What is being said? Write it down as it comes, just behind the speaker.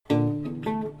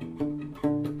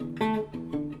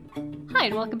Hi,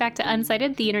 and welcome back to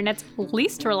Unsighted, the internet's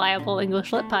least reliable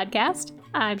English lit podcast.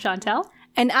 I'm Chantel.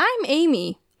 And I'm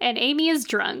Amy. And Amy is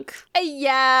drunk.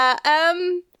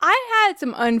 I had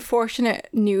some unfortunate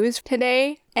news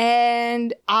today,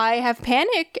 and I have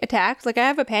panic attacks. Like, I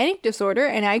have a panic disorder,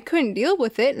 and I couldn't deal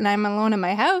with it, and I'm alone in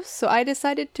my house, so I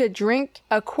decided to drink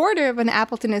a quarter of an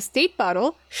Appleton Estate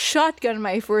bottle, shotgun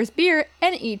my first beer,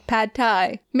 and eat pad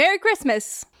thai. Merry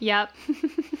Christmas! Yep.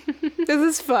 This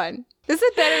is fun. This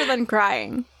is better than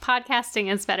crying.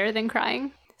 Podcasting is better than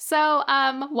crying. So,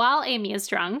 while Amy is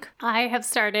drunk, I have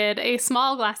started a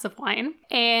small glass of wine,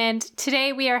 and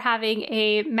today we are having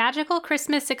a magical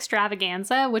Christmas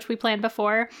extravaganza, which we planned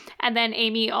before, and then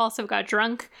Amy also got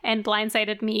drunk and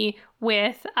blindsided me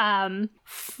with,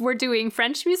 we're doing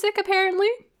French music, apparently.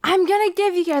 I'm gonna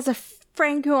give you guys a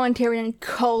Franco-Ontarian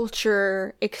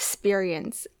culture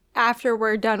experience after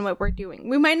we're done what we're doing.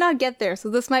 We might not get there, so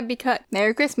this might be cut.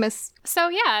 Merry Christmas. So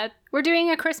yeah, we're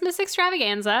doing a Christmas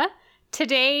extravaganza.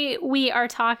 Today, we are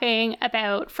talking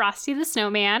about Frosty the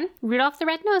Snowman, Rudolph the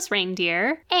Red-Nosed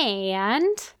Reindeer,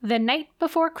 and The Night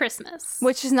Before Christmas.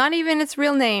 Which is not even its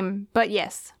real name, but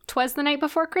yes. 'Twas the Night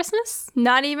Before Christmas?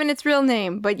 Not even its real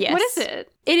name, but yes. What is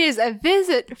it? It is A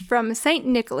Visit from St.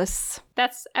 Nicholas.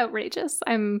 That's outrageous.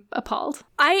 I'm appalled.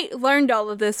 I learned all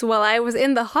of this while I was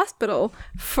in the hospital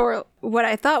for what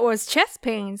I thought was chest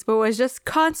pains, but was just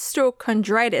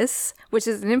costochondritis, which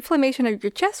is an inflammation of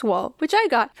your chest wall, which I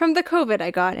got from the COVID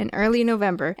I got in early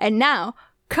November. And now,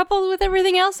 coupled with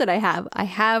everything else that I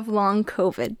have long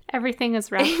COVID. Everything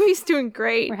is rough. Amy's doing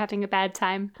great. We're having a bad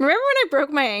time. Remember when I broke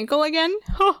my ankle again?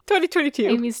 Oh, 2022.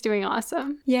 Amy's doing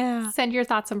awesome. Yeah. Send your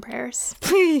thoughts and prayers.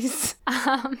 Please.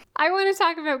 I want to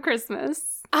talk about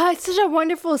Christmas. It's such a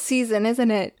wonderful season, isn't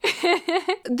it?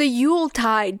 The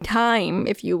Yuletide time,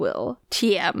 if you will,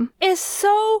 TM, is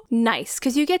so nice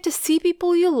because you get to see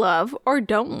people you love or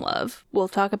don't love. We'll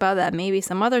talk about that maybe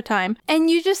some other time. And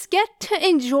you just get to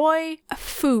enjoy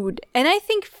food. And I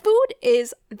think food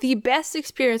is the best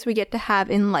experience we get to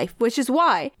have in life, which is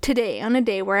why today, on a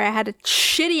day where I had a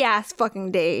shitty ass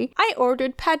fucking day, I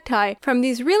ordered pad thai from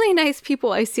these really nice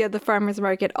people I see at the farmer's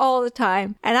market all the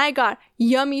time. And I got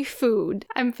yummy food.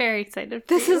 I'm very excited for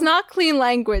This you. is not clean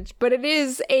language, but it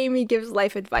is Amy gives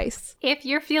life advice. If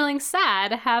you're feeling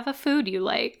sad, have a food you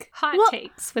like. Hot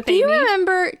takes with Do Amy. you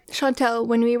remember, Chantel,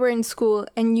 when we were in school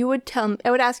and you would tell me,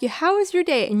 I would ask you, how was your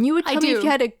day? And you would tell me if you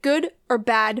had a good or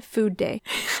bad food day.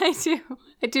 I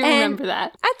do remember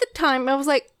that. At the time, I was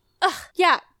like, ugh,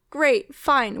 yeah, great,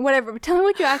 fine, whatever, but tell me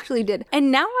what you actually did. And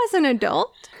now as an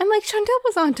adult, I'm like, Chantel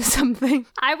was onto something.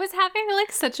 I was having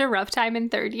like such a rough time in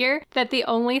third year that the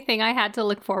only thing I had to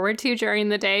look forward to during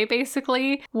the day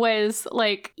basically was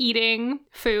like eating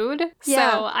food.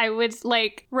 Yeah. So I would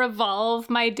like revolve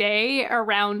my day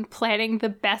around planning the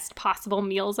best possible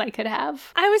meals I could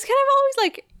have. I was kind of always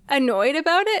like annoyed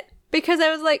about it because I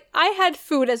was like, I had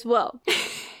food as well.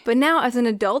 But now as an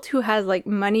adult who has like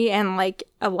money and like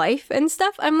a life and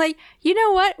stuff, I'm like, you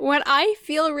know what? When I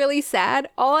feel really sad,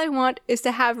 all I want is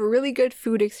to have really good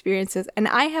food experiences. And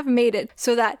I have made it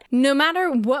so that no matter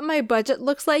what my budget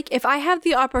looks like, if I have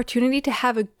the opportunity to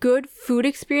have a good food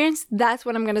experience, that's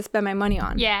what I'm going to spend my money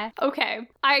on. Yeah. Okay.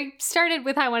 I started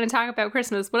with I want to talk about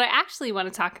Christmas. What I actually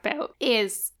want to talk about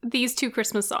is these two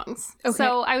Christmas songs. Okay.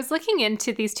 So I was looking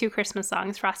into these two Christmas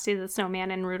songs, Frosty the Snowman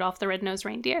and Rudolph the Red-Nosed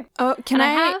Reindeer. Oh, And I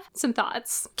have some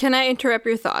thoughts, Can I interrupt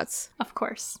your thoughts? of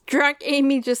course. Drunk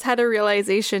Amy just had a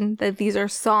realization that these are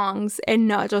songs and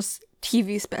not just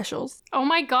TV specials. Oh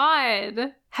my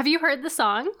god. Have you heard the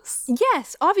songs?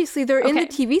 Yes, obviously they're in the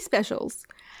Okay. TV specials.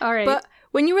 All right. But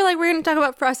when you were like, we're going to talk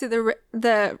about Frosty the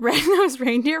Red-Nosed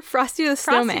Reindeer, Frosty the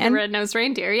Frosty Snowman. the Red-Nosed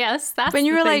Reindeer, yes. That's When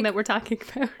you the were thing like- that we're talking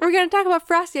about. We're going to talk about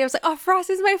Frosty. I was like, oh,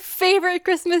 Frosty's my favorite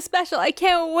Christmas special. I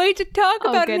can't wait to talk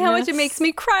about it and how much it goodness. makes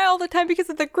me cry all the time because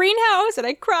of the greenhouse and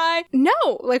I cry. No,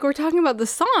 like we're talking about the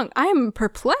song. I'm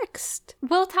perplexed.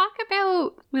 We'll talk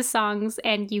about the songs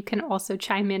and you can also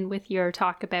chime in with your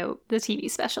talk about the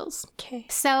TV specials. Okay.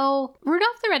 So,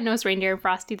 Rudolph the Red-Nosed Reindeer and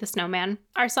Frosty the Snowman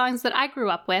are songs that I grew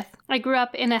up with. I grew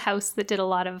up in a house that did a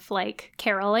lot of like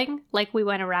caroling. Like we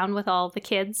went around with all the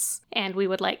kids and we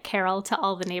would like carol to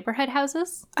all the neighborhood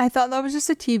houses. I thought that was just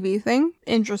a TV thing.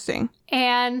 Interesting.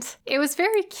 And it was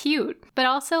very cute, but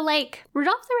also like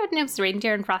Rudolph the Red-Nosed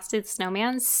Reindeer and Frosty the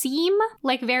Snowman seem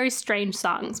like very strange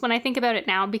songs when I think about it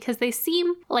now because they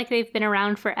seem like they've been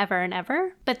around forever and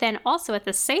ever, but then also at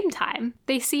the same time,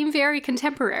 they seem very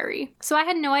contemporary. So I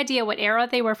had no idea what era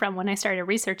they were from when I started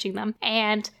researching them.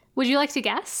 And would you like to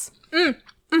guess?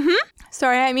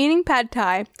 Sorry, I'm eating pad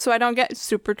thai, so I don't get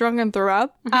super drunk and throw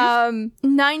up.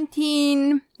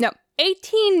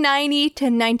 1890 to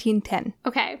 1910.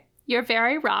 Okay. You're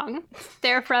very wrong.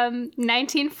 They're from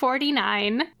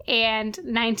 1949 and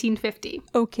 1950.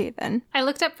 Okay, then. I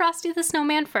looked up Frosty the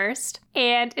Snowman first,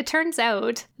 and it turns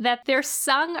out that they're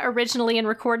sung originally and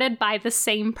recorded by the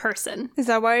same person. Is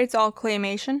that why it's all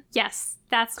claymation? Yes,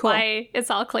 that's Cool. why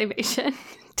it's all claymation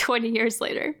 20 years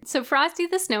later. So Frosty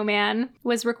the Snowman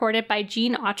was recorded by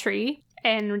Gene Autry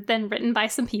and then written by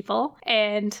some people.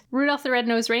 And Rudolph the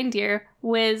Red-Nosed Reindeer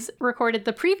was recorded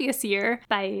the previous year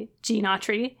by Gene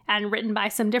Autry and written by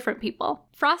some different people.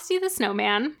 Frosty the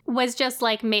Snowman was just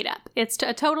like made up. It's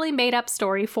a totally made up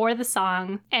story for the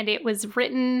song, and it was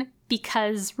written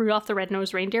because Rudolph the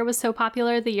Red-Nosed Reindeer was so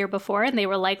popular the year before, and they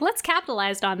were like, let's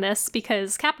capitalize on this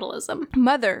because capitalism.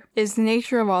 Mother is the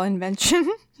nature of all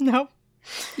invention. No.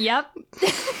 Yep.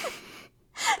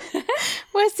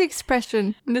 What's the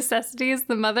expression? Necessity is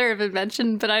the mother of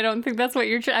invention, but I don't think that's what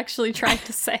you're actually trying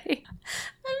to say.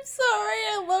 I'm sorry,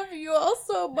 I love you all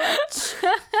so much.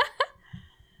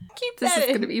 Keep This that is in.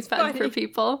 going to be It's fun funny. for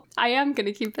people. I am going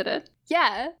to keep it in.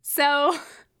 Yeah, so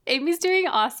Amy's doing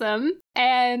awesome.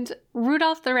 And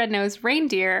Rudolph the Red-Nosed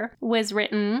Reindeer was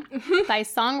written by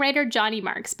songwriter Johnny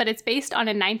Marks, but it's based on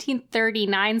a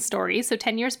 1939 story, so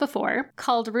 10 years before,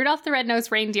 called Rudolph the Red-Nosed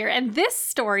Reindeer. And this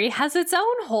story has its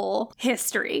own whole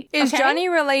history. Is okay? Johnny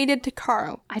related to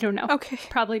Carl? I don't know. Okay.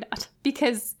 Probably not,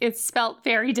 because it's spelt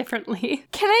very differently.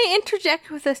 Can I interject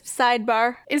with a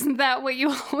sidebar? Isn't that what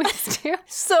you always do?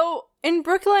 So in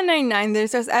Brooklyn Nine-Nine,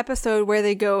 there's this episode where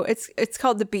they go, it's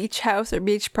called the beach house or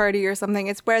beach party or something.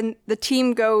 It's when the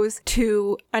team goes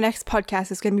to, our next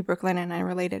podcast is going to be Brooklyn Nine-Nine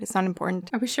related. It's not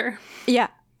important. Are we sure? Yeah.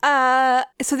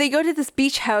 So they go to this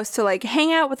beach house to like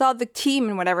hang out with all the team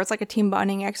and whatever. It's like a team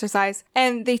bonding exercise.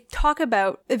 And they talk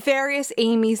about the various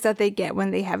Amy's that they get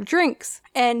when they have drinks.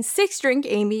 And 6-drink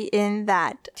Amy in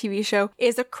that TV show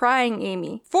is a crying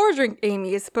Amy. 4-drink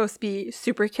Amy is supposed to be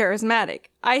super charismatic.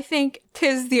 I think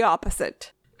 'tis the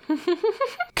opposite.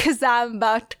 Cause I'm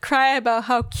about to cry about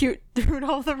how cute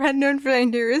Rudolph the Red-Nosed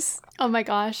Reindeer is. Oh my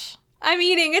gosh. I'm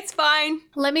eating, it's fine.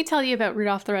 Let me tell you about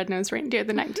Rudolph the Red-Nosed Reindeer,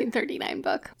 the 1939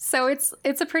 book. So it's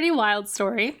a pretty wild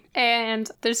story, and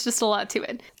there's just a lot to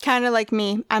it. Kind of like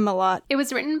me, I'm a lot. It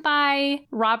was written by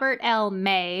Robert L.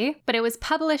 May, but it was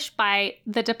published by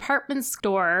the department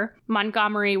store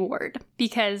Montgomery Ward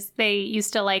because they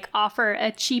used to like offer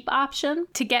a cheap option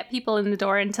to get people in the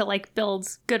door and to like build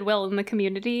goodwill in the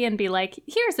community and be like,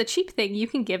 here's a cheap thing you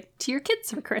can give to your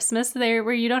kids for Christmas there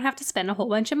where you don't have to spend a whole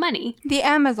bunch of money. The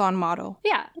Amazon model.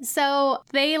 Yeah. So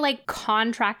they like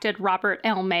contracted Robert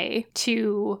L. May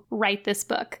to write this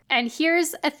book. And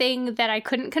here's a thing that I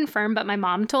couldn't confirm, but my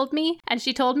mom told me. And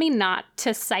she told me not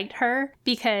to cite her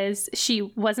because she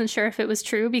wasn't sure if it was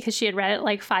true because she had read it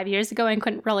like 5 years ago and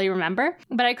couldn't really remember.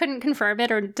 But I couldn't confirm it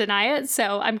or deny it.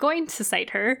 So I'm going to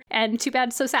cite her. And too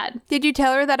bad, so sad. Did you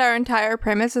tell her that our entire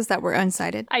premise is that we're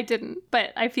unsighted? I didn't,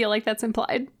 but I feel like that's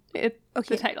implied.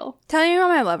 Okay. The title. Tell your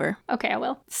mom I love her. Okay, I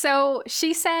will. So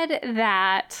she said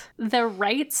that the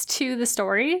rights to the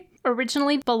story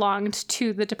originally belonged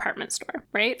to the department store,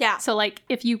 right? Yeah. So like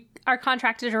if you are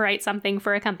contracted to write something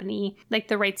for a company, like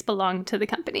the rights belong to the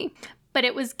company. But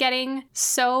it was getting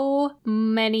so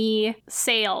many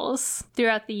sales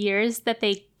throughout the years that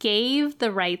they gave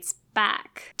the rights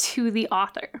back to the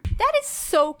author. That is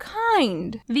so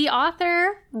kind. The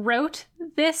author wrote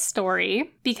this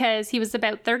story because he was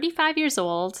about 35 years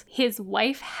old. His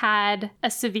wife had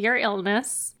a severe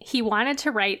illness. He wanted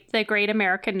to write the great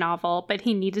American novel, but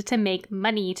he needed to make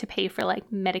money to pay for like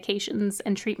medications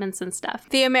and treatments and stuff.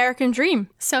 The American dream.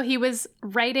 So he was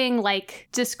writing like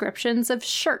descriptions of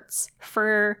shirts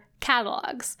for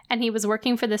catalogs, and he was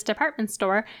working for this department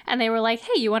store, and they were like,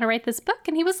 hey, you want to write this book?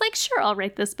 And he was like, sure, I'll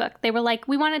write this book. They were like,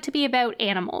 we want it to be about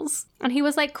animals. And he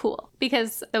was like, cool,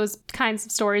 because those kinds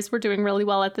of stories were doing really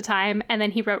well at the time. And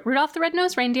then he wrote Rudolph the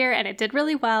Red-Nosed Reindeer, and it did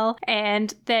really well.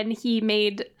 And then he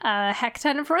made a heck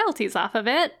ton of royalties off of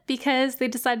it because they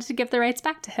decided to give the rights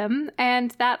back to him.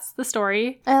 And that's the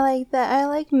story. I like that. I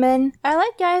like men. I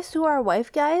like guys who are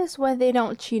wife guys when they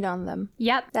don't cheat on them.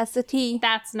 Yep. That's the tea.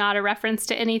 That's not a reference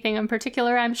to anything in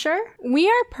particular, I'm sure. We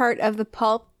are part of the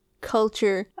pulp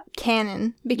culture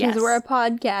canon because Yes. we're a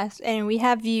podcast and we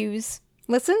have views,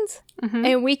 listens, Mhm.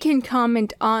 and we can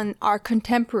comment on our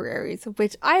contemporaries,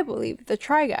 which I believe the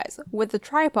Try Guys with the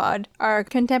tripod are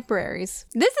contemporaries.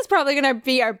 This is probably going to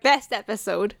be our best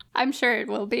episode. I'm sure it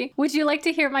will be. Would you like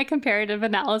to hear my comparative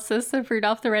analysis of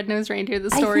Rudolph the Red-Nosed Reindeer,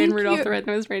 the story, and think Rudolph you- the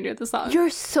Red-Nosed Reindeer, the song? You're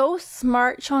so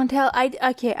smart, Chantel.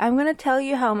 Okay, I'm going to tell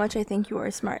you how much I think you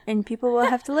are smart, and people will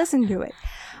have to listen to it.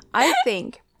 I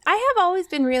think I have always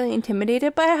been really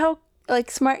intimidated by how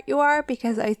like smart you are,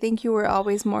 because I think you were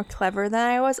always more clever than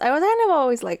I was. I was kind of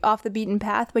always like off the beaten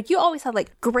path, but you always had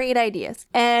like great ideas.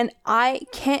 And I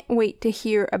can't wait to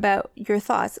hear about your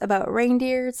thoughts about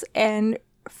reindeers and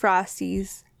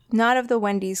Frosties. Not of the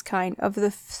Wendy's kind, of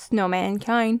the snowman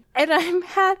kind. And I'm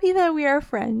happy that we are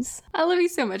friends. I love you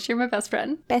so much. You're my best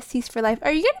friend. Besties for life.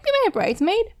 Are you gonna be my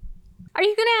bridesmaid? Are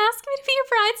you gonna ask me to be your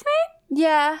bridesmaid?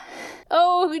 Yeah.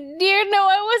 Oh dear, no,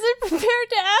 I wasn't prepared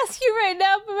to ask you right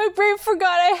now, but my brain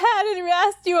forgot I hadn't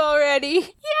asked you already.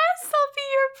 Yes, I'll be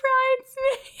your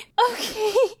bridesmaid.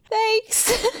 Okay,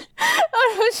 thanks.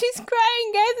 Oh no, she's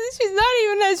crying, guys, and she's not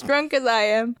even as drunk as I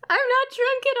am. I'm not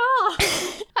drunk at all.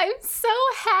 I'm so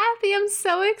happy. I'm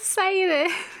so excited.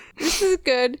 This is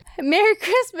good. Merry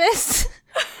Christmas.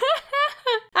 I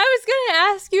was gonna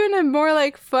ask you in a more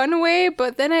like fun way,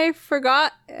 but then I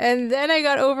forgot, and then I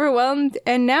got overwhelmed,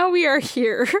 and now we are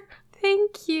here.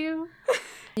 Thank you.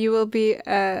 You will be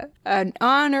an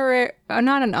honorary,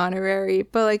 not an honorary,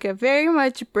 but like a very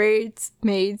much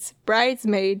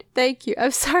bridesmaid. Thank you.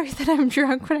 I'm sorry that I'm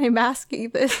drunk when I'm asking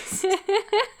this.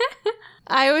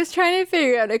 I was trying to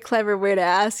figure out a clever way to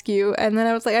ask you, and then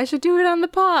I was like, I should do it on the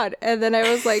pod. And then I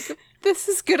was like, this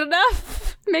is good enough.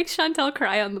 Make Chantel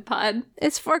cry on the pod.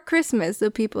 It's for Christmas, so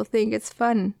people think it's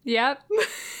fun. Yep.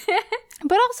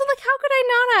 But also, like, how could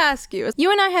I not ask you?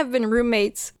 You and I have been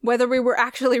roommates, whether we were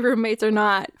actually roommates or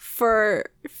not, for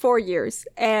 4 years.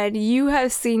 And you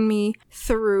have seen me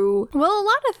through, well, a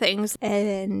lot of things.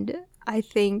 And I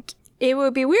think it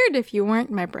would be weird if you weren't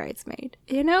my bridesmaid,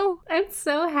 you know? I'm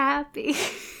so happy.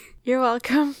 You're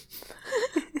welcome.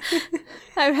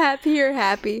 I'm happy you're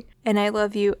happy. And I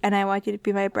love you, and I want you to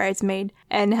be my bridesmaid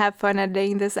and have fun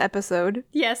editing this episode.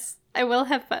 Yes, I will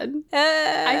have fun.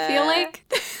 I feel like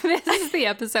this is the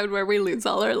episode where we lose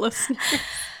all our listeners.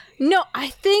 No, I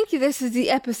think this is the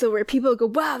episode where people go,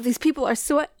 wow, these people are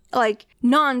so, like,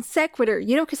 non sequitur,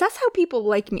 you know, because that's how people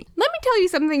like me. Let me tell you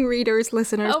something, readers,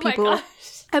 listeners, people. My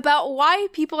gosh. About why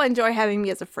people enjoy having me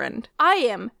as a friend. I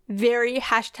am very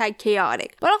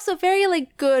 #chaotic, but also very,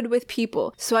 like, good with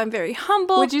people. So I'm very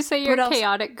humble. Would you say you're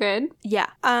chaotic good? Yeah.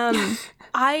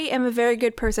 I am a very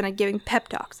good person at giving pep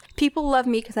talks. People love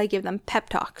me because I give them pep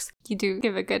talks. You do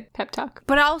give a good pep talk.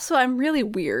 But also, I'm really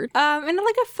weird. In,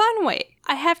 like, a fun way.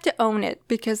 I have to own it,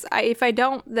 because if I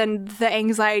don't, then the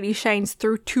anxiety shines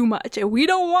through too much. And we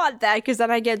don't want that, because then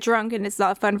I get drunk and it's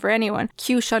not fun for anyone.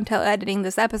 Cue Chantel editing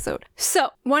this episode. So,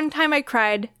 one time I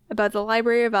cried about the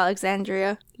Library of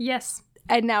Alexandria. Yes.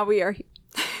 And now we are here.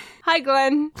 Hi,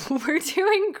 Glenn. We're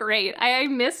doing great. I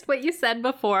missed what you said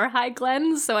before. Hi,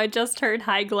 Glenn. So I just heard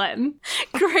hi, Glenn.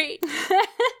 Great.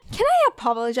 Can I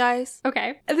apologize?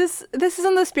 Okay. This is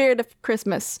in the spirit of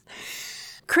Christmas.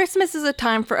 Christmas is a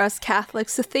time for us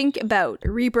Catholics to think about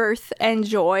rebirth and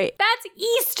joy. That's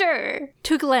Easter!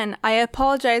 To Glenn, I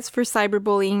apologize for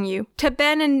cyberbullying you. To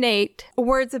Ben and Nate,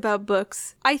 words about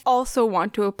books. I also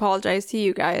want to apologize to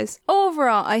you guys.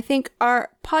 Overall, I think our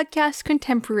podcast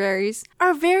contemporaries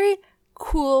are very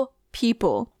cool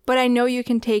people, but I know you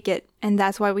can take it, and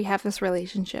that's why we have this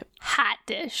relationship. Hot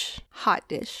dish. Hot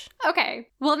dish. Okay,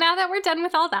 well, now that we're done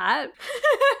with all that,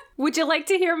 would you like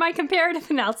to hear my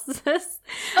comparative analysis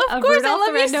of course, Rudolph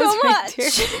I love you so much.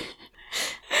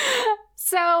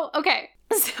 So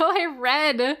I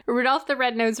read Rudolph the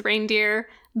Red-Nosed Reindeer,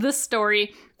 the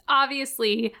story.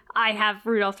 Obviously, I have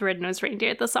Rudolph the Red-Nosed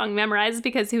Reindeer, the song memorized,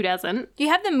 because who doesn't? Do you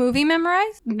have the movie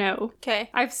memorized? No. Okay.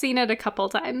 I've seen it a couple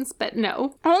times, but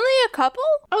no. Only a couple?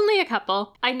 Only a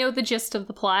couple. I know the gist of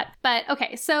the plot. But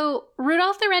okay, so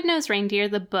Rudolph the Red-Nosed Reindeer,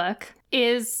 the book,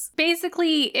 is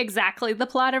basically exactly the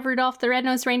plot of Rudolph the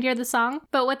Red-Nosed Reindeer, the song.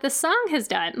 But what the song has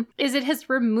done is it has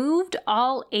removed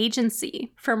all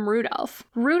agency from Rudolph.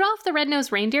 Rudolph the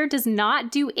Red-Nosed Reindeer does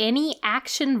not do any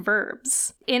action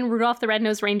verbs in Rudolph the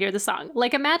Red-Nosed Reindeer, the song.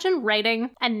 Like, imagine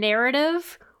writing a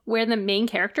narrative where the main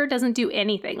character doesn't do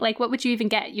anything. Like, what would you even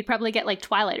get? You'd probably get, like,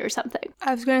 Twilight or something.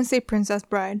 I was going to say Princess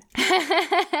Bride.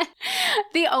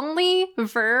 The only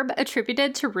verb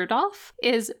attributed to Rudolph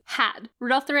is had.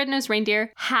 Rudolph the Red-Nosed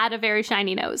Reindeer had a very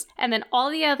shiny nose. And then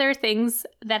all the other things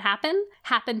that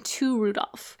happen to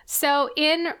Rudolph. So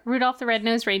in Rudolph the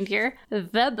Red-Nosed Reindeer, the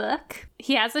book,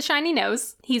 he has a shiny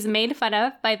nose. He's made fun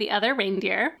of by the other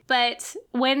reindeer. But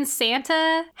when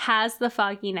Santa has the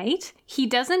foggy night, he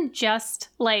doesn't just,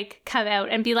 like, come out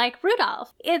and be like,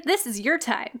 Rudolph, this is your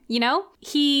time, you know?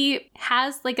 He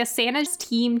has, like, a Santa's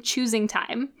team choosing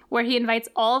time where he invites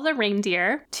all the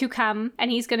reindeer to come, and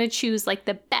he's going to choose, like,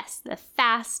 the best, the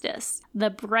fastest, the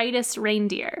brightest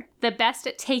reindeer, the best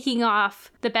at taking off,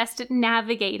 the best at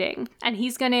navigating, and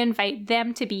he's going to invite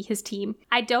them to be his team.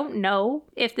 I don't know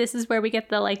if this is where we get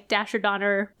the, like, Dasher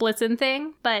Donner Blitzen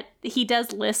thing, but he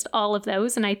does list all of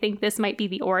those, and I think this might be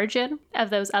the origin of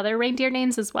those other reindeer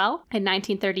names as well in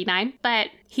 1939. But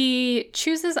he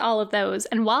chooses all of those,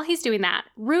 and while he's doing that,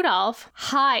 Rudolph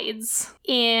hides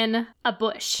in a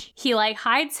bush. He like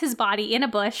hides his body in a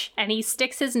bush, and he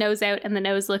sticks his nose out, and the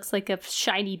nose looks like a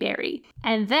shiny berry.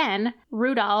 And then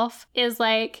Rudolph is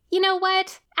like, you know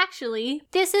what? Actually,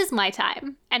 this is my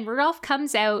time. And Rudolph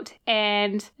comes out,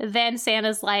 and then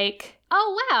Santa's like,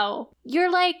 oh, wow,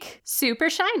 you're like super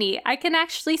shiny. I can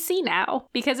actually see now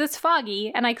because it's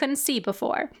foggy and I couldn't see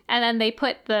before. And then they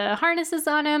put the harnesses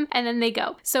on him and then they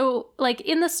go. So like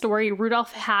in the story,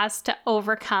 Rudolph has to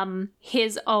overcome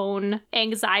his own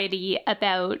anxiety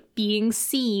about being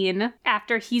seen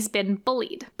after he's been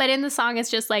bullied. But in the song,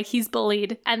 it's just like he's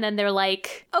bullied and then they're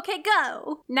like, okay,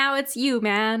 go. Now it's you,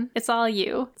 man. It's all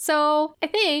you. So I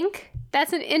think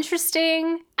that's an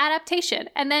interesting adaptation.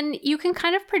 And then you can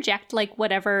kind of project like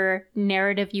whatever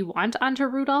narrative you want onto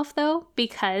Rudolph though,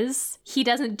 because he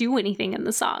doesn't do anything in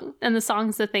the song. And the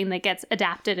song's the thing that gets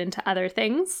adapted into other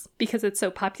things because it's so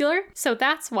popular. So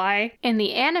that's why in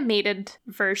the animated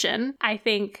version, I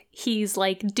think he's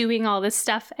like doing all this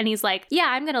stuff and he's like, yeah,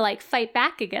 I'm gonna like fight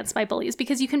back against my bullies,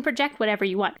 because you can project whatever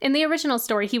you want. In the original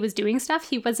story, he was doing stuff.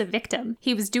 He was a victim.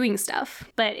 He was doing stuff.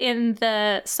 But in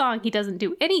the song, he doesn't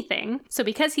do anything. So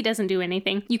because he doesn't do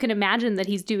anything, you can imagine that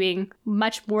he's doing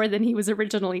much more than he was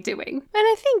originally doing. And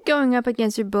I think going up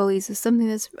against your bullies is something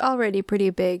that's already pretty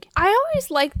big. I always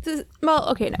liked the, well,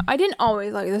 okay, no, I didn't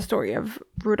always like the story of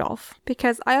Rudolph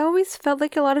because I always felt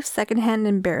like a lot of secondhand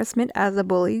embarrassment as a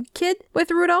bullied kid with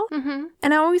Rudolph. Mm-hmm.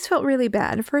 And I always felt really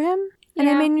bad for him. And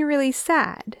it made me really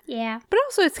sad. Yeah. But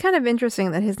also, it's kind of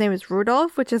interesting that his name is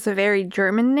Rudolph, which is a very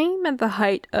German name at the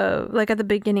height of, like, at the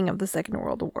beginning of the Second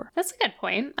World War. That's a good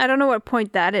point. I don't know what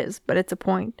point that is, but it's a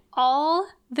point. All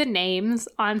the names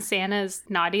on Santa's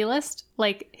naughty list,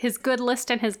 like his good list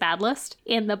and his bad list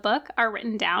in the book, are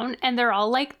written down, and they're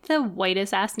all like the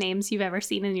whitest ass names you've ever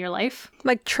seen in your life.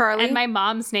 Like Charlie? And my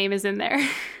mom's name is in there.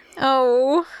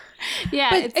 Oh. Yeah.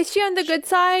 But is she on the good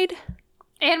side?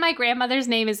 And my grandmother's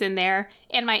name is in there,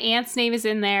 and my aunt's name is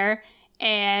in there,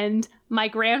 and my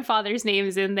grandfather's name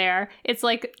is in there. It's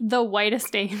like the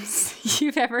whitest names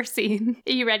you've ever seen.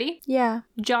 Are you ready? Yeah.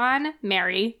 John,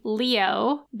 Mary,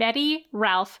 Leo, Betty,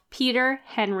 Ralph, Peter,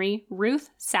 Henry,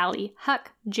 Ruth, Sally,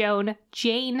 Huck, Joan,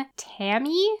 Jane,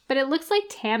 Tammy? But it looks like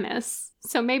Tamis,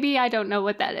 so maybe I don't know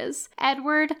what that is.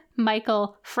 Edward,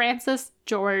 Michael, Francis,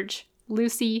 George,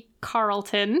 Lucy,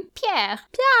 Carlton, Pierre.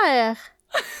 Pierre.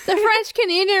 The French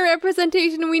Canadian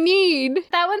representation we need.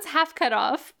 That one's half cut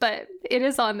off, but it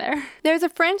is on there. There's a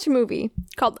French movie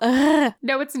called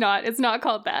No, it's not. It's not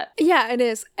called that. Yeah, it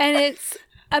is. And it's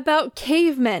about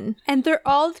cavemen. And they're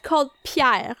all called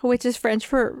Pierre, which is French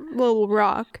for little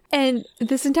rock. And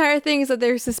this entire thing is that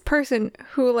there's this person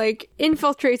who like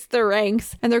infiltrates the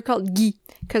ranks, and they're called Guy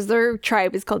because their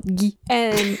tribe is called Guy.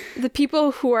 And the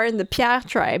people who are in the Pierre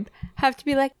tribe have to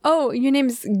be like, oh, your name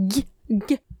is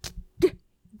Guy.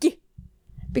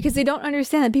 Because they don't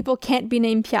understand that people can't be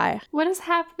named Pierre. What is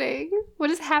happening? What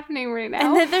is happening right now?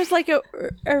 And then there's like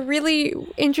a really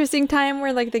interesting time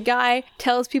where like the guy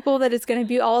tells people that it's going to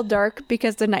be all dark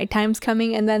because the nighttime's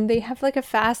coming. And then they have like a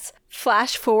fast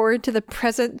flash forward to the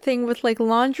present thing with like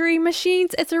laundry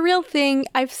machines. It's a real thing.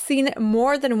 I've seen it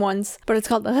more than once, but it's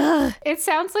called It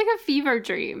sounds like a fever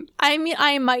dream. I mean,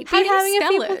 I might How be do you having a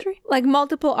spell fever it? dream. Like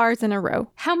multiple R's in a row.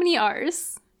 How many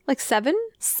R's? Like 7?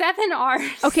 7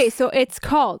 R's. Okay, so it's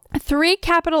called 3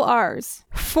 capital R's,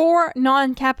 4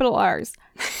 non-capital R's,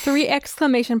 3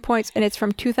 exclamation points, and it's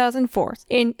from 2004.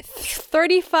 In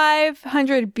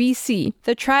 3500 BC,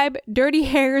 the tribe Dirty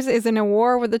Hairs is in a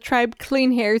war with the tribe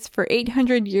Clean Hairs for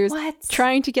 800 years,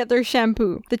 trying to get their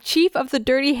shampoo. The chief of the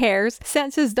Dirty Hairs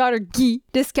sends his daughter Guy,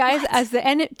 disguised as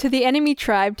to the enemy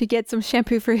tribe to get some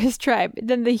shampoo for his tribe.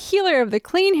 Then the healer of the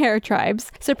Clean Hair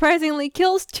tribes surprisingly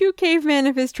kills 2 cavemen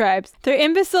of his tribes. Their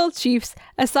imbecile chiefs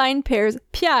assign pairs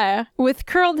Pierre with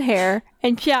curled hair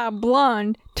and Pierre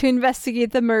blonde to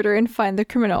investigate the murder and find the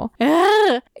criminal.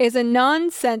 Is a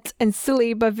nonsense and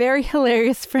silly but very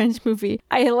hilarious French movie.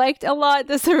 I liked a lot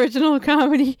this original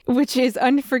comedy, which is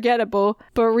unforgettable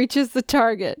but reaches the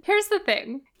target. Here's the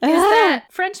thing, is that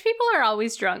French people are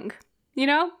always drunk. You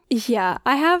know? Yeah,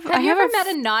 Have you ever met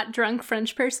a not drunk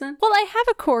French person? Well, I have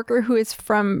a coworker who is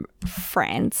from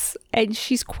France, and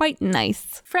she's quite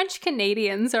nice. French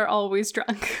Canadians are always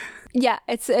drunk. Yeah,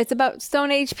 it's about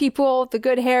Stone Age people, the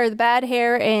good hair, the bad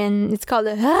hair, and it's called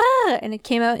and it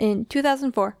came out in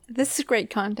 2004. This is great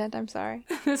content, I'm sorry.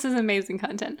 This is amazing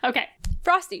content. Okay.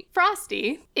 Frosty.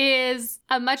 Frosty is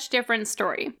a much different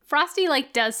story. Frosty,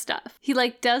 like, does stuff. He,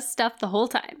 like, does stuff the whole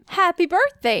time. Happy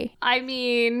birthday. I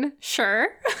mean, sure.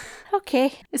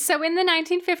 Okay. So in the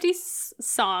 1950s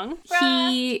song,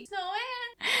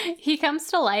 he comes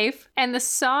to life, and the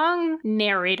song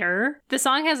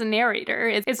has a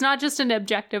narrator. It's not just an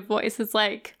objective voice. It's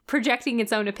like projecting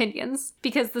its own opinions,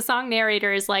 because the song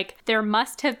narrator is like, there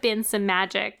must have been some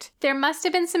magic. There must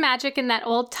have been some magic in that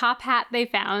old top hat they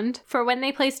found, for when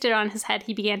they placed it on his head,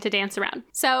 he began to dance around.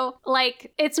 So,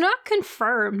 like, it's not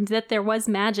confirmed that there was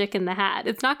magic in the hat.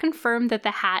 It's not confirmed that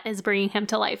the hat is bringing him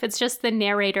to life. It's just the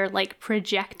narrator, like,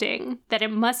 projecting that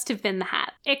it must have been the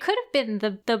hat. It could have been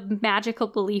the magical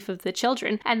belief of the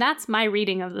children. And that's my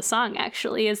reading of the song,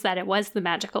 actually, is that it was the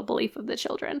magical belief of the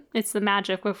children. It's the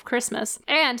magic of Christmas.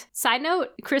 And side note,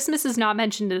 Christmas is not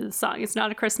mentioned in the song. It's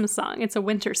not a Christmas song. It's a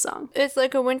winter song. It's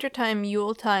like a wintertime,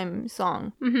 Yuletime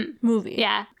song. Movie.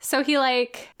 Yeah. So he,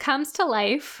 like, comes to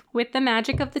life with the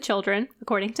magic of the children,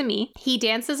 according to me. He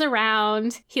dances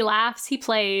around. He laughs. He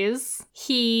plays.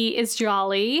 He is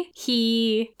jolly.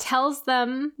 He tells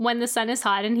them when the sun is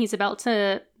hot and he's about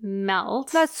to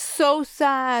melt. That's so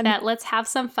sad. That let's have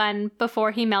some fun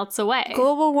before he melts away.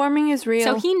 Global warming is real.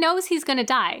 So he knows he's going to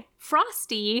die.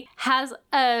 Frosty has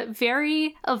a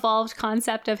very evolved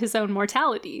concept of his own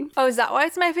mortality. Oh, is that why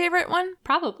it's my favorite one?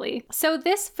 Probably. So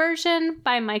this version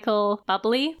by Michael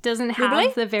Bublé doesn't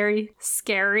have the very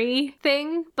scary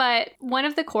thing, but one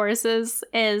of the choruses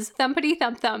is thumpity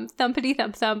thump thump, thumpity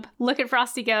thump thump, look at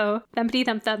Frosty go, thumpity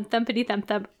thump thump, thumpity thump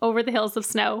thump, over the hills of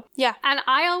snow. Yeah. And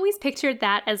I always pictured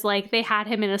that as like they had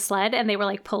him in a sled and they were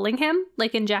like pulling him,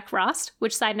 like in Jack Frost,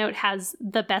 which, side note, has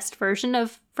the best version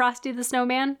of Frosty the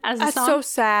Snowman as a song. That's so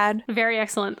sad. Very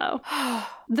excellent, though.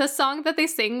 The song that they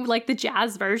sing, like the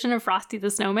jazz version of Frosty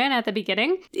the Snowman at the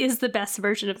beginning, is the best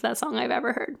version of that song I've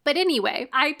ever heard. But anyway,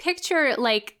 I picture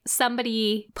like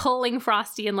somebody pulling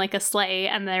Frosty in like a sleigh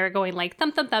and they're going like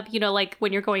thump thump thump, you know, like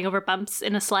when you're going over bumps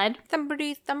in a sled.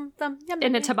 Thumpity thump thump.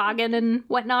 In a toboggan and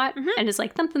whatnot. And it's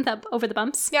like thump thump thump over the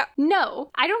bumps. Yeah.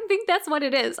 No, I don't think that's what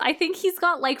it is. I think he's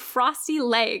got like frosty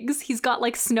legs. He's got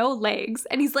like snow legs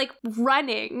and he's like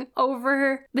running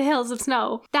over the hills of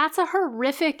snow. That's a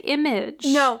horrific image.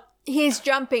 No, he's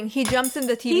jumping. He jumps in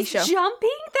the TV show. He's jumping?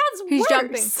 That's He's worse.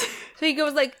 jumping. So he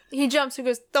goes like, he jumps, he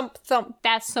goes thump, thump.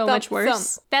 That's so thump, much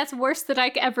worse. thump. That's worse than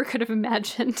I ever could have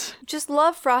imagined. Just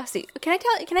love Frosty. Can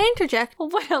I interject? Well,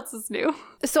 what else is new?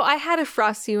 So I had a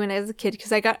Frosty when I was a kid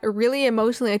because I got really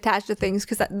emotionally attached to things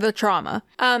because the trauma.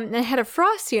 And I had a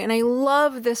Frosty and I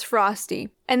love this Frosty.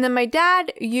 And then my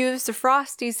dad used the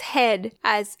Frosty's head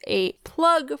as a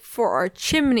plug for our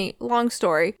chimney. Long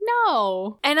story.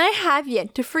 No. And I have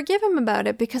yet to forgive him about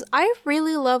it because I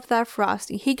really love that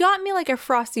Frosty. He got me like a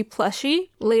Frosty plushie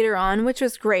later on, which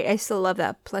was great. I still love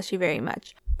that plushie very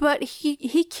much. But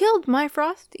he killed my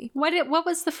Frosty. What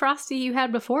was the Frosty you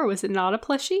had before? Was it not a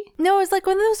plushie? No, it was like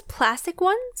one of those plastic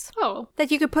ones. Oh. That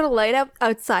you could put a light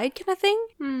outside kind of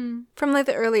thing. From like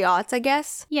the early aughts, I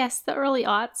guess. Yes, the early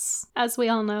aughts, as we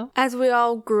all know. As we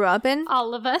all grew up in.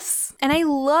 All of us. And I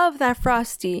love that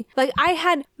Frosty. Like, I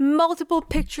had multiple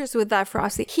pictures with that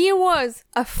Frosty. He was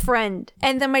a friend.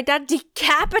 And then my dad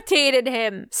decapitated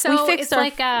him. So we fixed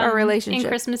it's our relationship. In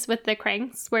Christmas with the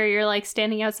Cranks, where you're like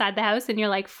standing outside the house and you're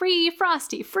like, free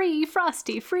Frosty, free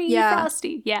Frosty, free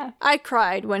Frosty. Yeah. I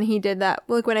cried when he did that.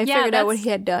 Like, when I figured out what he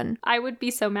had done. I would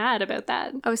be so mad about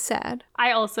that. I was sad.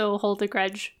 I also hold a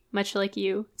grudge, much like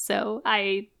you. So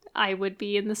I would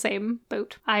be in the same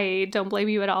boat. I don't blame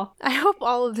you at all. I hope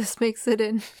all of this makes it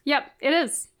in. Yep, it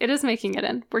is. It is making it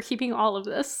in. We're keeping all of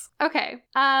this. Okay,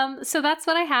 so that's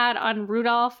what I had on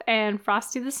Rudolph and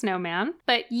Frosty the Snowman.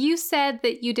 But you said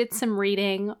that you did some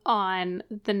reading on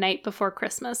The Night Before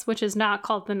Christmas, which is not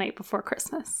called The Night Before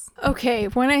Christmas. Okay,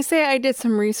 when I say I did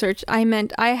some research, I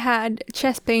meant I had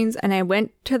chest pains and I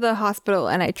went to the hospital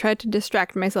and I tried to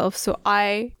distract myself. So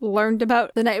I learned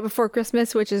about The Night Before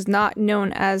Christmas, which is not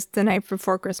known as The Night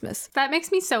Before Christmas. That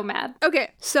makes me so mad.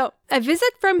 Okay, so A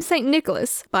Visit from St.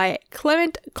 Nicholas by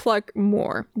Clement Clark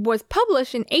Moore was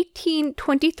published in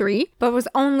 1823, but was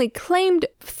only claimed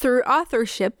through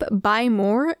authorship by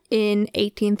Moore in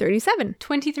 1837.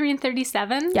 23 and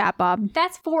 37? Yeah, Bob.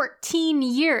 That's 14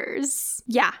 years.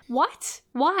 Yeah. What?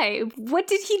 Why? What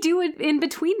did he do in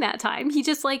between that time? He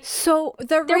just like... So the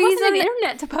there reason... wasn't an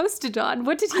internet to post it on.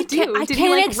 What did he do? I Did he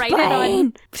like explain. write it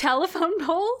on telephone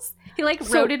poles? He like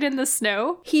wrote it in the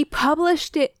snow? He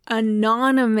published it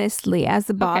anonymously, as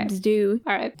the Bobs do.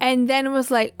 All right. And then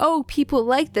was like, oh, people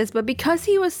like this. But because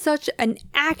he was such an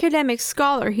academic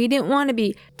scholar, he didn't want to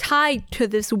be tied to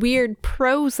this weird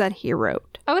prose that he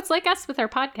wrote. Oh, it's like us with our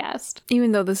podcast.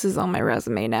 Even though this is on my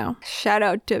resume now. Shout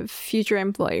out to future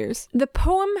employers. The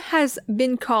poem has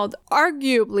been called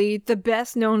arguably the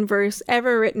best known verse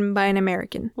ever written by an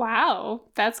American. Wow,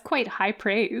 that's quite high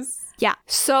praise. Yeah.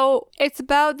 So it's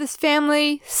about this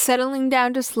family settling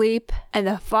down to sleep, and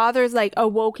the father's like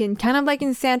awoken, kind of like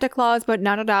in Santa Claus, but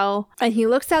not at all. And he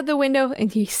looks out the window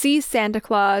and he sees Santa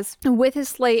Claus with his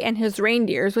sleigh and his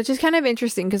reindeers, which is kind of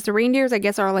interesting because the reindeers, I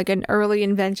guess, are like an early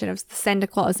invention of the Santa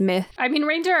Claus myth. I mean,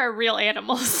 reindeer are real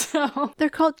animals, so. They're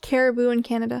called caribou in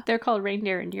Canada. They're called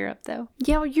reindeer in Europe, though.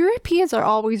 Yeah, well, Europeans are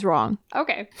always wrong.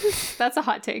 Okay, that's a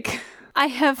hot take. I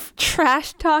have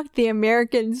trash talked the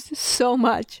Americans so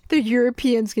much. The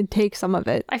Europeans can take some of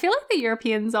it. I feel like the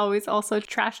Europeans always also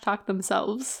trash talk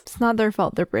themselves. It's not their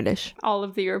fault, they're British. All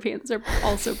of the Europeans are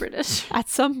also British. At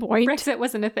some point. Brexit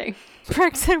wasn't a thing.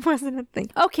 Brexit wasn't a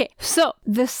thing. Okay, so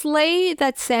the sleigh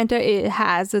that Santa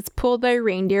has that's pulled by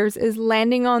reindeers is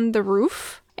landing on the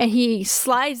roof. And he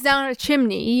slides down a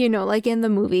chimney, you know, like in the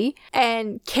movie,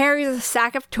 and carries a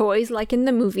sack of toys like in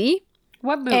the movie.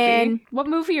 What movie? What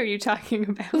movie are you talking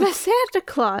about? The Santa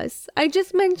Claus. I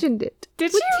just mentioned it.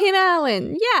 Did With you? Tim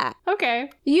Allen. Yeah.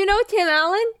 Okay. You know Tim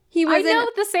Allen? He was I know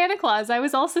the Santa Claus. I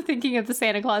was also thinking of the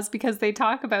Santa Claus because they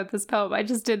talk about this poem. I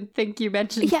just didn't think you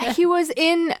mentioned it. Yeah, he was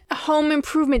in Home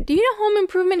Improvement. Do you know Home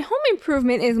Improvement? Home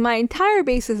Improvement is my entire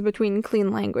basis between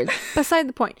clean language. Beside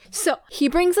the point. So he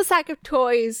brings a sack of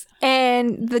toys,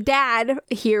 and the dad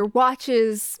here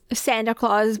watches Santa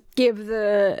Claus give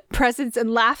the presents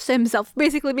and laughs to himself,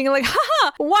 basically being like,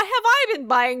 haha, why have I been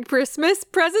buying Christmas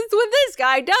presents when this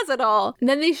guy does it all? And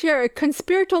then they share a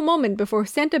conspiratorial moment before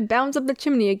Santa bounds up the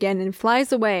chimney again and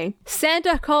flies away.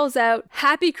 Santa calls out,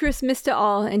 "Happy Christmas to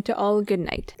all, and to all a good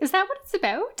night." Is that what it's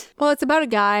about? Well, it's about a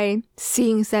guy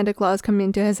seeing Santa Claus come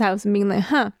into his house and being like,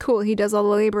 huh, cool, he does all the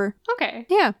labor. Okay.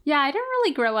 Yeah. Yeah, I didn't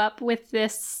really grow up with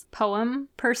this poem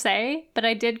per se, but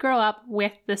I did grow up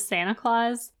with the Santa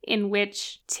Claus, in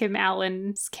which Tim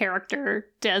Allen's character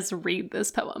does read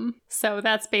this poem. So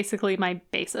that's basically my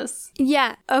basis.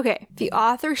 Yeah, okay. The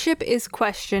authorship is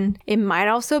questioned. It might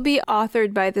also be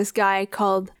authored by this guy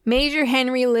called Major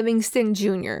Henry Livingston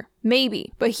Jr.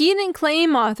 Maybe. But he didn't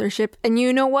claim authorship, and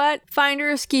you know what?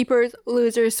 Finders, keepers,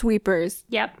 losers, sweepers.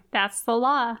 Yep, that's the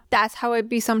law. That's how it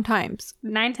be sometimes.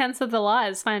 9/10 of the law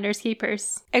is finders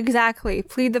keepers. Exactly.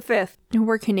 Plead the fifth.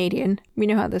 We're Canadian. We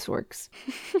know how this works.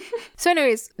 So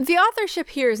anyways, the authorship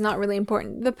here is not really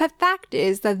important. The fact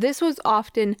is that this was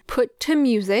often put to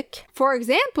music. For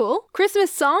example,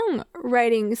 Christmas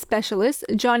songwriting specialist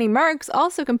Johnny Marks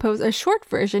also composed a short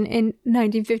version in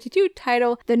 1952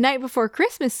 titled The Night Before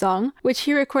Christmas Song, which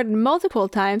he recorded multiple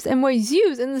times and was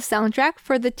used in the soundtrack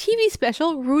for the TV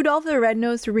special Rudolph the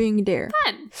Red-Nosed Reindeer.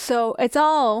 Fun. So it's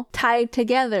all tied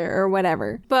together or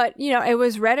whatever. But, you know, it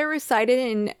was read or recited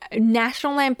in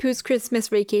National Lampoon's Christmas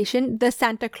Vacation, The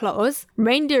Santa Claus,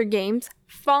 Reindeer Games,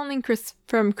 Falling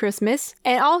from Christmas,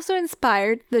 and also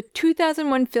inspired the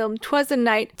 2001 film 'Twas the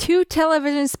Night, 2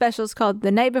 television specials called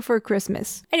The Night Before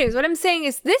Christmas. Anyways, what I'm saying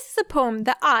is this is a poem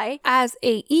that I, as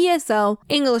a ESL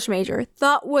English major,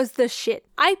 thought was the shit.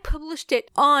 I published it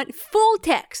on full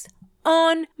text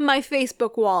on my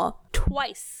Facebook wall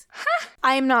twice.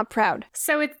 I am not proud.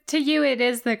 So to you, it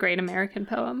is the great American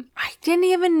poem. I didn't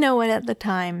even know it at the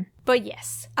time. But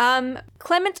yes.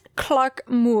 Clement Clark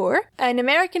Moore, an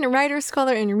American writer,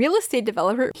 scholar, and real estate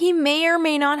developer, he may or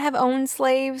may not have owned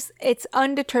slaves. It's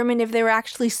undetermined if they were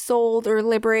actually sold or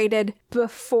liberated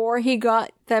before he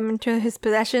got them into his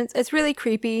possessions. It's really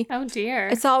creepy. Oh dear.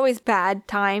 It's always bad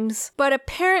times. But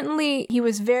apparently he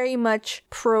was very much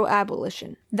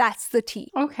pro-abolition. That's the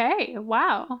tea. Okay,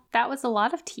 wow. That was a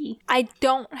lot of tea. I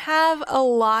don't have a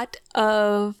lot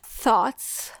of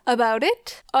thoughts about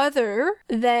it other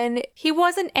than he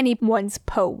wasn't anyone's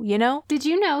Poe, you know? Did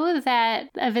you know that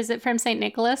A Visit from St.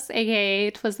 Nicholas, aka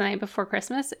 'Twas the Night Before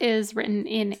Christmas, is written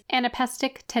in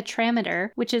anapestic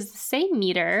tetrameter, which is the same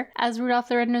meter as Rudolph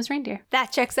the Red-Nosed Reindeer?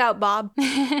 That checks out, Bob.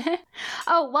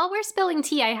 Oh, while we're spilling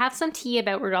tea, I have some tea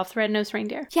about Rudolph the Red-Nosed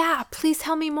Reindeer. Yeah, please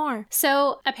tell me more.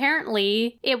 So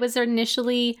apparently it was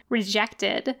initially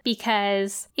rejected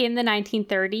because in the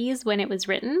 1930s when it was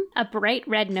written, a bright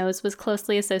red nose was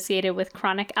closely associated with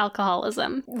chronic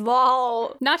alcoholism.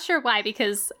 Lol. Not sure why,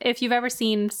 because if you've ever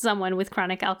seen someone with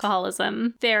chronic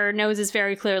alcoholism, their nose is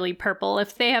very clearly purple.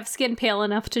 If they have skin pale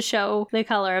enough to show the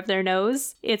color of their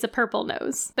nose, it's a purple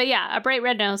nose. But yeah, a bright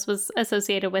red nose was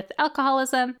associated with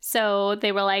alcoholism, so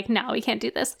they were like, no, we can't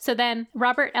do this. So then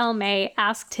Robert L. May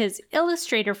asked his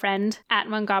illustrator friend at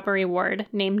Montgomery Ward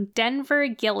named Denver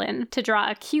Gillen to draw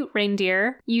a cute cute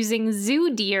reindeer using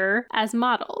zoo deer as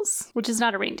models, which is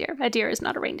not a reindeer. A deer is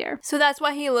not a reindeer. So that's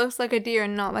why he looks like a deer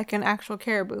and not like an actual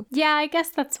caribou. Yeah, I guess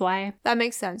that's why. That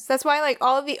makes sense. That's why like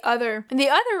all of the other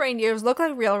reindeers look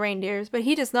like real reindeers, but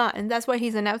he does not, and that's why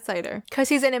he's an outsider. Because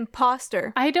he's an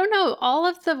imposter. I don't know. All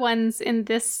of the ones in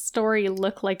this story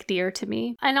look like deer to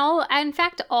me. And in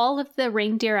fact, all of the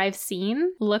reindeer I've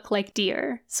seen look like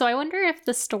deer. So I wonder if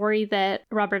the story that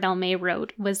Robert L. May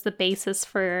wrote was the basis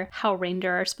for how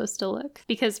reindeer are supposed to look.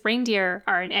 Because reindeer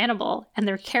are an animal and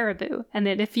they're caribou. And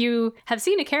that if you have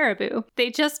seen a caribou, they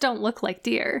just don't look like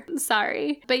deer.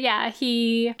 Sorry. But yeah,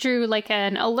 he drew like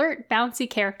an alert, bouncy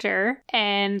character,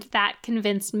 and that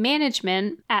convinced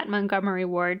management at Montgomery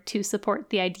Ward to support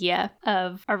the idea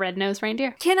of a red-nosed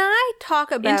reindeer. Can I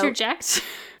talk about... Interject?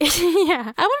 Yeah.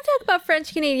 I want to talk about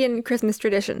French-Canadian Christmas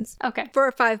traditions. Okay.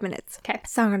 For 5 minutes. Okay.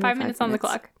 It's not gonna be 5 minutes on the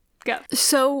clock. Go.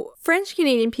 So,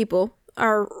 French-Canadian people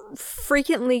are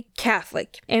frequently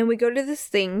Catholic, and we go to this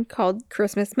thing called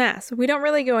Christmas Mass. We don't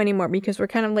really go anymore because we're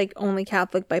kind of like only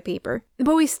Catholic by paper.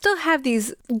 But we still have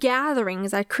these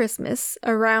gatherings at Christmas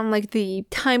around like the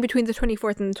time between the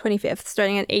 24th and the 25th,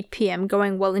 starting at 8 p.m.,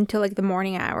 going well into like the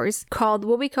morning hours, called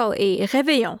what we call a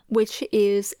réveillon, which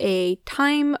is a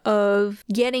time of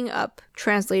getting up,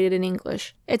 translated in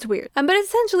English. It's weird. But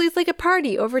essentially, it's like a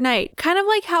party overnight. Kind of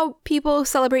like how people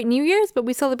celebrate New Year's, but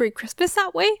we celebrate Christmas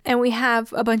that way. And we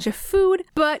have a bunch of food.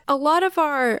 But a lot of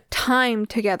our time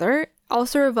together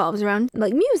also revolves around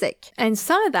like music, and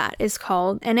some of that is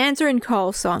called an answer and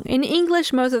call song. In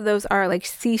English, most of those are like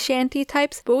sea shanty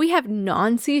types, but we have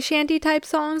non-sea shanty type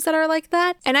songs that are like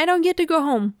that, and I don't get to go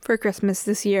home for Christmas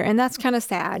this year, and that's kind of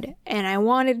sad. And I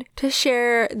wanted to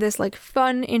share this like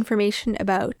fun information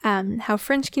about how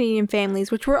French Canadian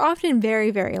families, which were often very,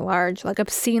 very large, like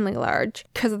obscenely large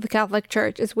because of the Catholic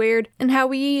Church, is weird, and how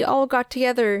we all got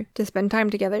together to spend time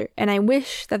together. And I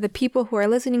wish that the people who are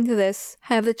listening to this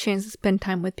have the chance to spend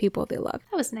time with people they love.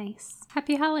 That was nice.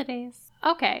 Happy holidays.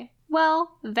 Okay.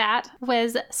 Well, that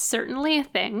was certainly a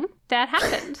thing that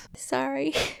happened.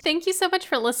 Sorry. Thank you so much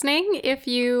for listening. If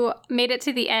you made it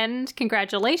to the end,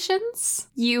 congratulations.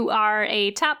 You are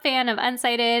a top fan of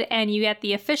Unsighted, and you get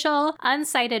the official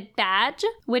Unsighted badge,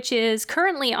 which is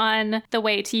currently on the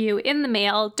way to you in the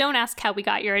mail. Don't ask how we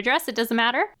got your address. It doesn't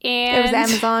matter. And it was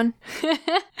Amazon.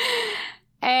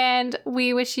 And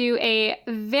we wish you a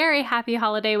very happy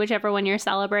holiday, whichever one you're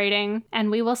celebrating. And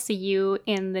we will see you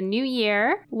in the new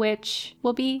year, which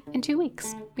will be in 2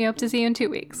 weeks. We hope to see you in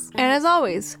 2 weeks. And as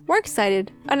always, we're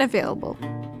excited, unavailable.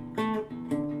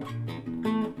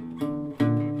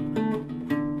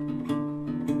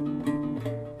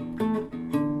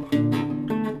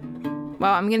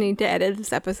 Wow, I'm gonna need to edit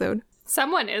this episode.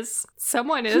 Someone is.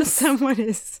 Someone is. Someone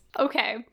is. Okay.